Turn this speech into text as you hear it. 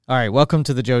All right, welcome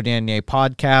to the Joe Danier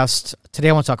podcast. Today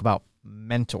I want to talk about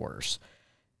mentors.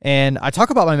 And I talk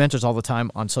about my mentors all the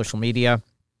time on social media.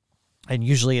 And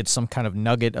usually it's some kind of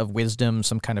nugget of wisdom,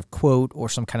 some kind of quote, or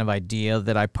some kind of idea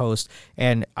that I post.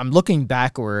 And I'm looking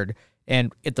backward.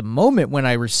 And at the moment when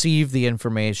I received the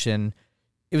information,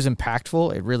 it was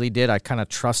impactful. It really did. I kind of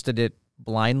trusted it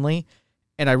blindly.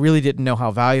 And I really didn't know how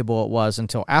valuable it was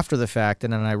until after the fact.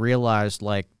 And then I realized,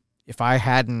 like, if I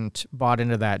hadn't bought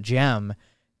into that gem,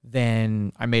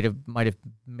 then I might have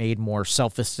made more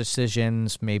selfish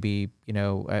decisions. Maybe,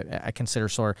 I consider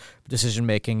sort of decision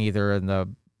making either in the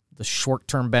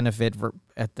short-term benefit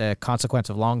at the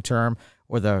consequence of long-term,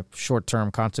 or the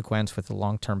short-term consequence with the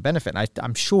long-term benefit. And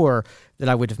I'm sure that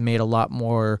I would have made a lot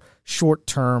more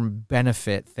short-term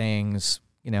benefit things,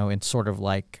 in sort of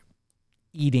like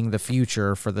eating the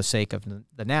future for the sake of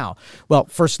the now. Well,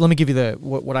 first, let me give you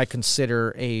what I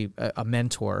consider a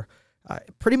mentor.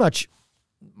 Pretty much,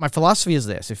 my philosophy is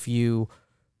this: if you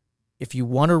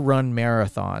want to run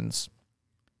marathons,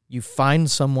 you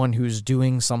find someone who's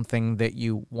doing something that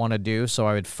you want to do. So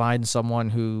I would find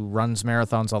someone who runs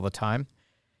marathons all the time,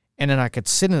 and then I could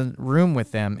sit in a room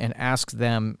with them and ask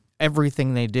them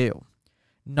everything they do,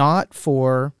 not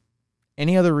for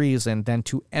any other reason than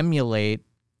to emulate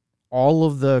all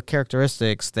of the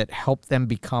characteristics that help them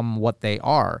become what they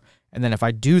are. And then if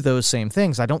I do those same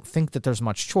things, I don't think that there's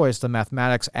much choice. The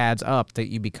mathematics adds up that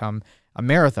you become a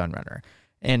marathon runner.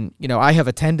 And, I have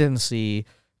a tendency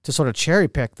to sort of cherry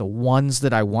pick the ones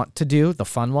that I want to do, the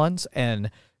fun ones,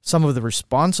 and some of the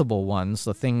responsible ones,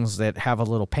 the things that have a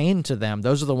little pain to them,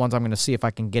 those are the ones I'm going to see if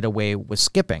I can get away with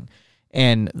skipping.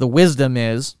 And the wisdom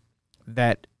is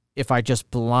that if I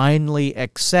just blindly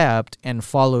accept and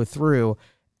follow through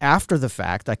after the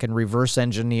fact, I can reverse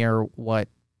engineer what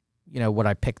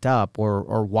I picked up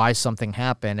or why something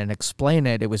happened and explain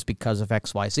it. It was because of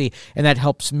X, Y, Z. And that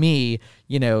helps me,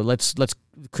 let's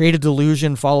create a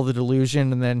delusion, follow the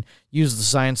delusion, and then use the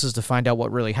sciences to find out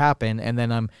what really happened. And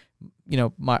then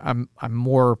I'm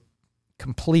more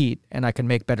complete and I can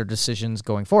make better decisions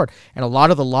going forward. And a lot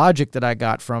of the logic that I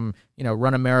got from,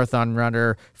 run a marathon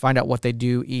runner, find out what they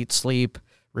do, eat, sleep,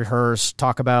 rehearse,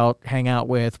 talk about, hang out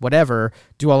with, whatever,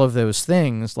 do all of those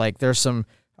things. Like, there's some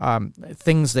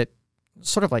things that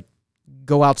sort of like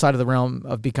go outside of the realm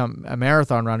of become a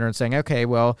marathon runner and saying, okay,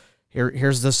 well,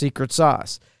 here's the secret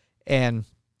sauce.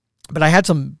 But I had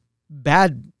some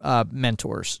bad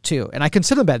mentors too. And I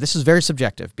consider them bad. This is very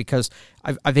subjective because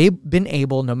I've been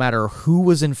able, no matter who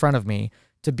was in front of me,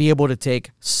 to be able to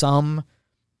take some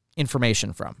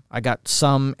information from. I got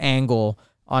some angle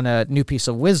on a new piece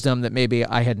of wisdom that maybe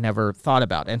I had never thought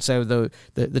about. And so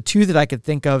the two that I could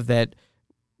think of that,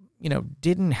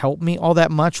 didn't help me all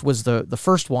that much was the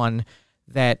first one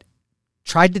that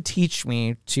tried to teach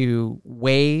me to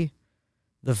weigh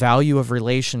the value of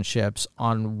relationships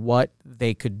on what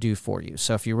they could do for you.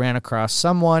 So if you ran across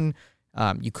someone,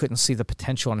 you couldn't see the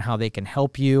potential in how they can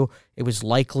help you, it was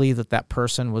likely that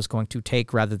person was going to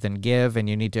take rather than give, and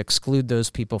you need to exclude those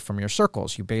people from your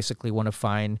circles. You basically want to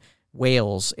find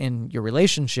whales in your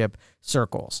relationship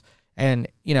circles. And,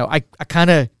 I kind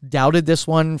of doubted this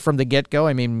one from the get-go.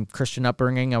 I mean, Christian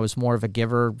upbringing, I was more of a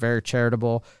giver, very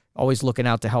charitable, always looking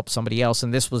out to help somebody else.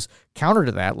 And this was counter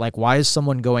to that. Like, why is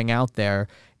someone going out there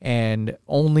and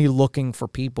only looking for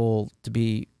people to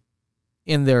be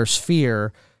in their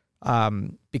sphere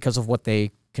because of what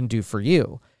they can do for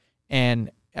you?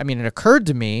 And, I mean, it occurred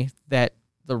to me that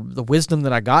the wisdom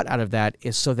that I got out of that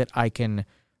is so that I can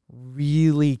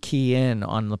really key in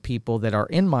on the people that are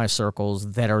in my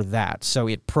circles that are that. So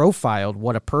it profiled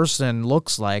what a person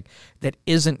looks like that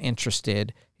isn't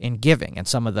interested in giving. And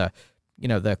some of the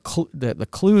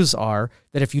clues are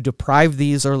that if you deprive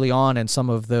these early on, and some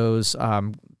of those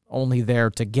only there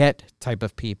to get type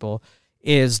of people,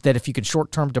 is that if you can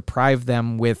short-term deprive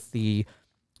them with the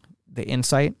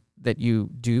insight that you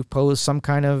do pose some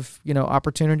kind of,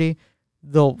 opportunity,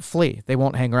 they'll flee. They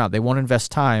won't hang around. They won't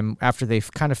invest time after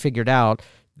they've kind of figured out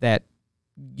that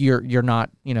you're not,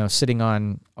 sitting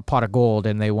on a pot of gold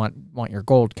and they want your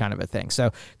gold, kind of a thing. So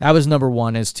that was number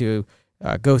one, is to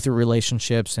go through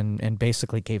relationships and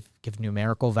basically give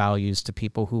numerical values to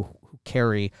people who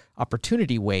carry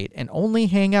opportunity weight, and only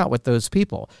hang out with those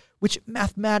people. Which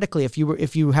mathematically, if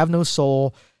you have no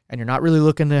soul and you're not really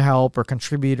looking to help or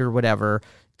contribute or whatever,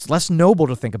 it's less noble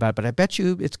to think about, but I bet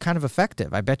you it's kind of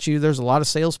effective. I bet you there's a lot of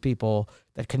salespeople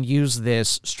that can use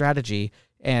this strategy,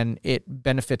 and it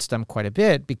benefits them quite a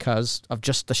bit because of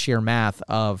just the sheer math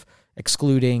of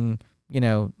excluding,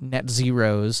 net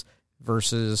zeros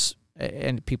versus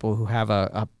and people who have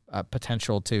a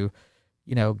potential to,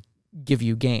 give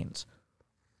you gains.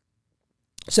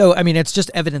 So, I mean, it's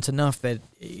just evidence enough that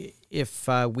if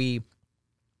we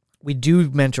do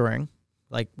mentoring,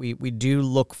 like we do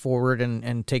look forward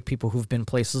and take people who've been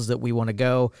places that we want to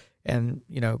go and,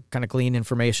 kind of glean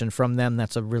information from them,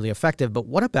 that's a really effective. But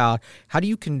what about, how do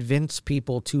you convince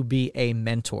people to be a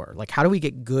mentor? Like, how do we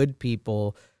get good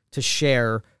people to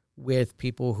share with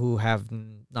people who have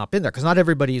not been there? Because not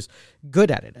everybody's good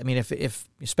at it. I mean, if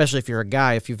especially if you're a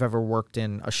guy, if you've ever worked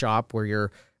in a shop where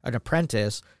you're an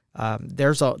apprentice,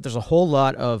 there's a whole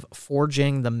lot of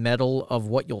forging the metal of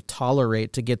what you'll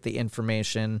tolerate to get the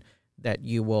information that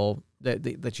you're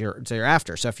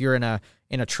after. So if you're in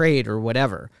a trade or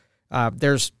whatever,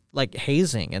 there's like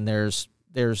hazing, and there's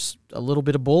a little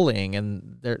bit of bullying,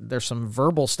 and there's some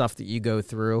verbal stuff that you go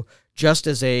through just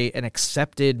as an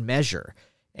accepted measure.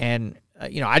 And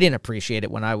I didn't appreciate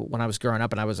it when I was growing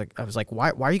up, and I was like,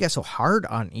 why are you guys so hard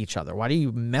on each other? Why do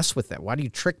you mess with them? Why do you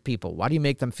trick people? Why do you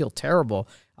make them feel terrible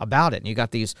about it? And you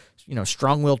got these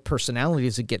strong-willed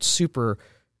personalities that get super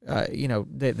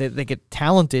they get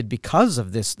talented because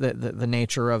of this, the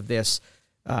nature of this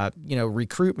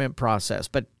recruitment process.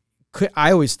 But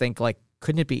I always think, like,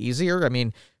 couldn't it be easier? I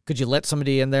mean, could you let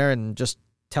somebody in there and just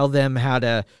tell them how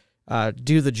to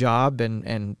do the job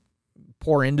and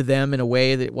pour into them in a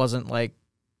way that wasn't like,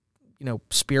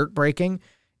 spirit breaking?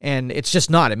 And it's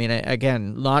just not. I mean,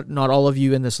 again, not all of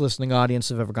you in this listening audience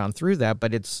have ever gone through that,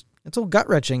 but it's a gut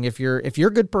wrenching if you're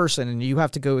a good person and you have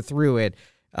to go through it.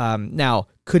 Now,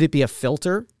 could it be a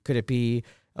filter? Could it be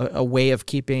a way of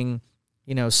keeping,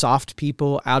 soft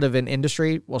people out of an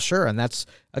industry? Well, sure. And that's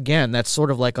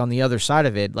sort of like on the other side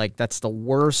of it. Like, that's the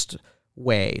worst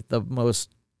way, the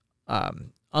most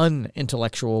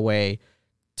unintellectual way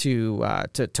to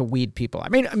weed people. I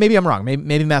mean, maybe I'm wrong.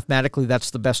 Maybe mathematically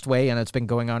that's the best way, and it's been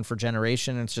going on for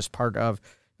generations. It's just part of,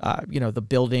 the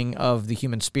building of the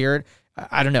human spirit.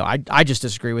 I don't know. I just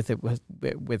disagree with it.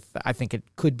 With I think it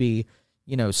could be,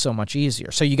 so much easier.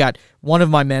 So you got one of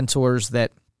my mentors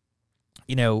that,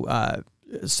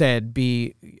 said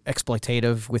be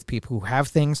exploitative with people who have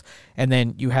things, and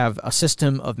then you have a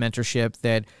system of mentorship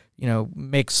that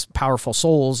makes powerful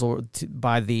souls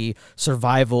by the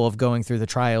survival of going through the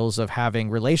trials of having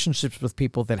relationships with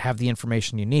people that have the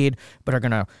information you need, but are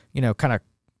going to kind of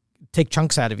take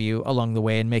chunks out of you along the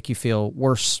way and make you feel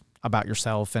worse about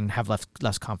yourself and have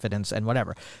less confidence and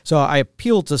whatever. So I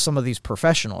appealed to some of these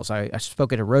professionals. I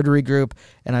spoke at a Rotary group,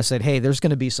 and I said, hey, there's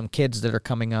going to be some kids that are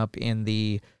coming up in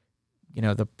the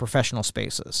professional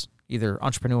spaces, either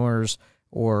entrepreneurs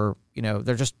or,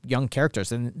 they're just young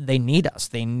characters, and they need us.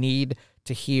 They need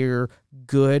to hear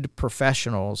good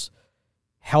professionals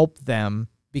help them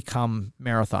become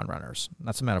marathon runners.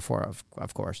 That's a metaphor,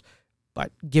 of course.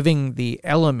 But giving the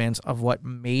elements of what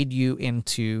made you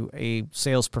into a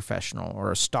sales professional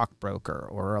or a stockbroker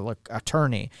or an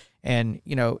attorney. And,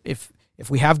 if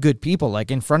we have good people,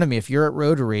 like in front of me, if you're at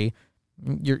Rotary,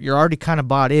 you're already kind of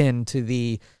bought into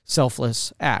the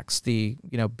selfless acts, the,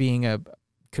 being a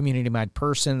community-minded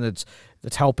person that's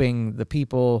helping the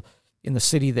people in the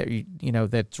city that,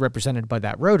 that's represented by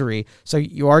that Rotary. So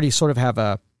you already sort of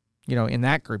have in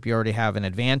that group, you already have an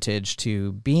advantage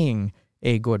to being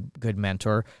a good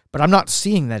mentor. But I'm not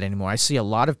seeing that anymore. I see a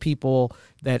lot of people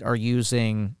that are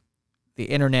using the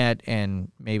internet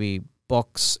and maybe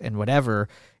books and whatever,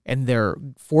 and they're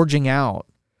forging out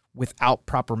without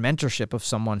proper mentorship of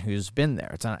someone who's been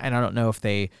there. And I don't know if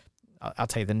I'll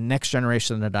tell you, the next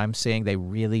generation that I'm seeing, they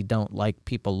really don't like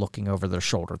people looking over their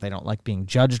shoulder. They don't like being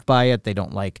judged by it. They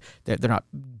don't like, they're not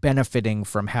benefiting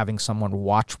from having someone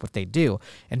watch what they do.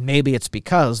 And maybe it's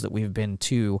because that we've been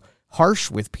too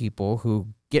harsh with people who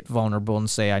get vulnerable and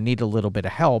say, I need a little bit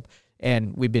of help,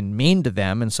 and we've been mean to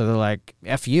them, and so they're like,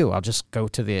 F you, I'll just go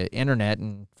to the internet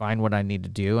and find what I need to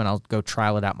do, and I'll go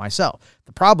trial it out myself.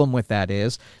 The problem with that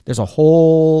is there's a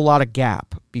whole lot of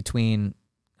gap between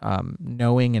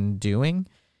knowing and doing,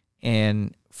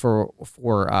 and for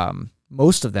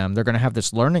most of them, they're going to have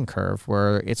this learning curve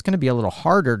where it's going to be a little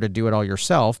harder to do it all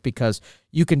yourself, because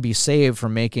you can be saved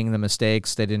from making the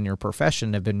mistakes that in your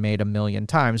profession have been made a million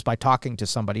times by talking to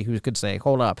somebody who could say,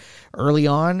 hold up, early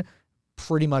on,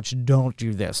 pretty much don't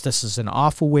do this. This is an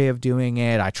awful way of doing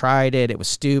it. I tried it. It was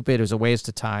stupid. It was a waste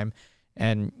of time,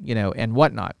 and, and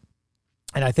whatnot.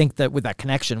 And I think that with that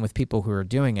connection with people who are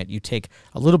doing it, you take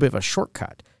a little bit of a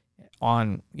shortcut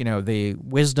on, the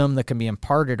wisdom that can be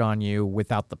imparted on you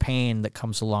without the pain that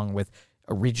comes along with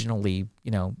originally,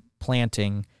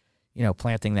 planting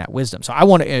that wisdom. So I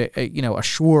want to,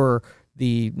 assure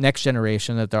the next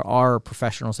generation that there are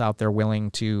professionals out there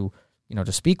willing to,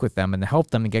 to speak with them and to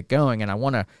help them to get going. And I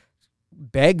want to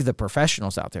beg the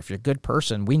professionals out there, if you're a good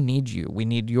person, we need you. We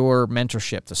need your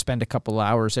mentorship to spend a couple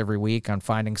hours every week on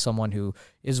finding someone who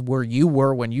is where you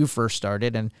were when you first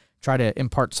started and try to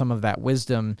impart some of that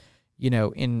wisdom,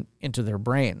 into their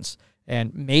brains.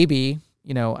 And maybe,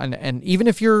 and even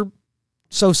if you're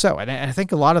so, and I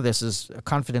think a lot of this is a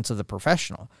confidence of the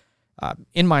professional.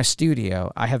 In my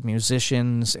studio, I have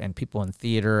musicians and people in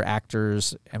theater,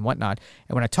 actors, and whatnot.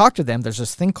 And when I talk to them, there's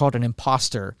this thing called an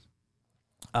imposter.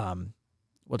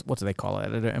 What do they call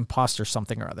it? An imposter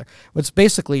something or other. It's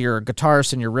basically you're a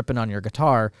guitarist and you're ripping on your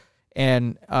guitar,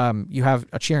 and you have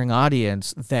a cheering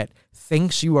audience that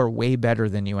thinks you are way better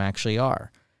than you actually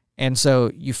are. And so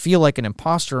you feel like an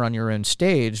imposter on your own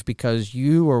stage because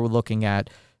you are looking at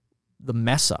the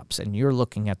mess-ups and you're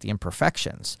looking at the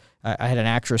imperfections. I had an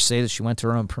actress say that she went to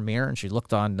her own premiere and she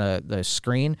looked on the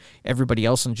screen. Everybody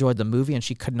else enjoyed the movie and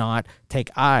she could not take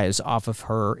eyes off of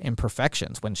her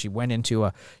imperfections. When she went into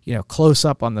a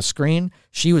close-up on the screen,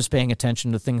 she was paying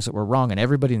attention to things that were wrong, and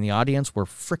everybody in the audience were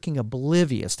freaking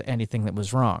oblivious to anything that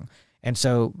was wrong. And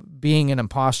so being an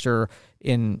imposter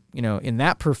in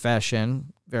that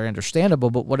profession, very understandable,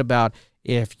 but what about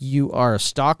if you are a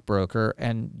stockbroker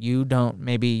and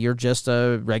maybe you're just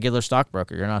a regular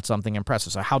stockbroker, you're not something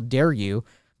impressive. So how dare you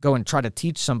go and try to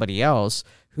teach somebody else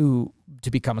to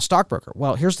become a stockbroker?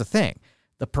 Well, here's the thing.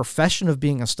 The profession of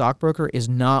being a stockbroker is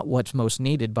not what's most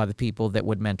needed by the people that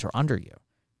would mentor under you,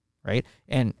 right?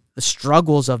 And the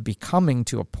struggles of becoming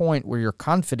to a point where you're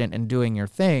confident in doing your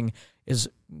thing is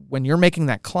when you're making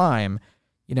that climb.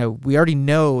 We already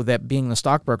know that being the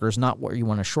stockbroker is not what you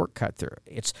want to shortcut through.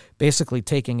 It's basically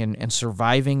taking and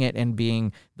surviving it and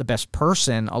being the best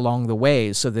person along the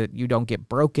way so that you don't get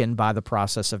broken by the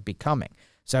process of becoming.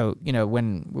 So,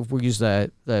 if we use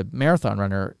the marathon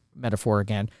runner metaphor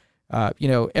again,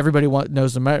 everybody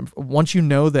knows once you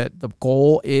know that the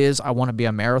goal is I want to be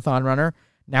a marathon runner,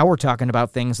 now we're talking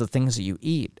about the things that you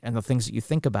eat and the things that you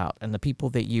think about and the people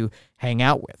that you hang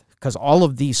out with. Because all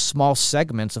of these small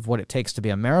segments of what it takes to be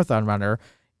a marathon runner,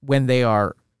 when they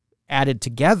are added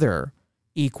together,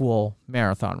 equal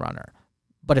marathon runner.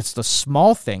 But it's the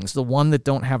small things, the one that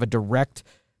don't have a direct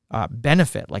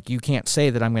benefit. Like you can't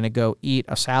say that I'm going to go eat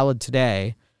a salad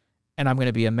today and I'm going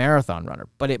to be a marathon runner.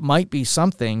 But it might be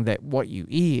something that what you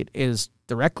eat is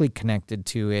directly connected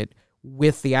to it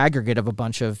with the aggregate of a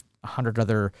bunch of 100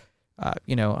 other,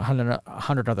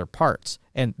 100 other parts.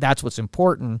 And that's what's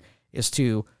important is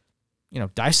to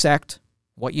dissect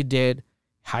what you did,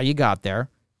 how you got there,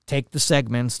 take the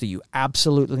segments that you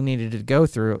absolutely needed to go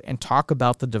through, and talk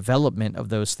about the development of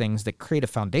those things that create a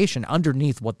foundation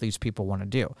underneath what these people want to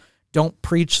do. Don't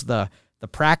preach the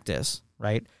practice,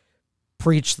 right?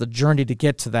 Preach the journey to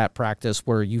get to that practice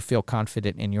where you feel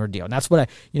confident in your deal. And that's what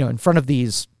in front of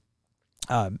these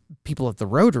people at the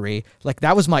Rotary,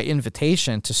 that was my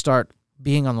invitation to start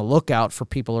being on the lookout for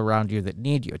people around you that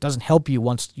need you. It doesn't help you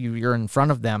once you're in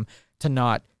front of them to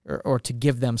not or to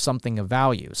give them something of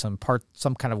value, some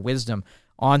kind of wisdom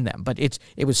on them. But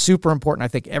it was super important. I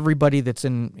think everybody that's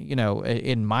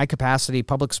in my capacity,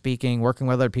 public speaking, working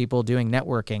with other people, doing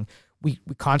networking, we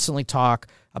constantly talk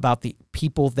about the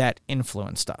people that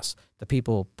influenced us, the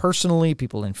people personally,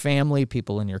 people in family,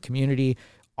 people in your community,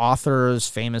 authors,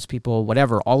 famous people,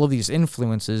 whatever. All of these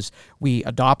influences, we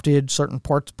adopted certain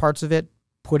parts of it,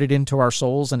 put it into our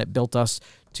souls, and it built us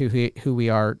to who we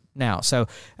are now. So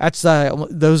that's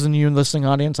those in your listening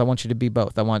audience. I want you to be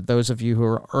both. I want those of you who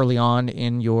are early on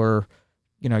in your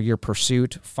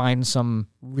pursuit, find some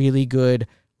really good,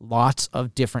 lots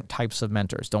of different types of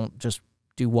mentors. Don't just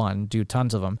do one, do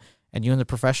tons of them. And you in the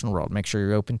professional world, make sure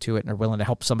you're open to it and are willing to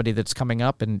help somebody that's coming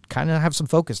up and kind of have some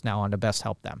focus now on to best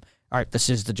help them. All right, this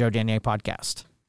is the Joe Danier Podcast.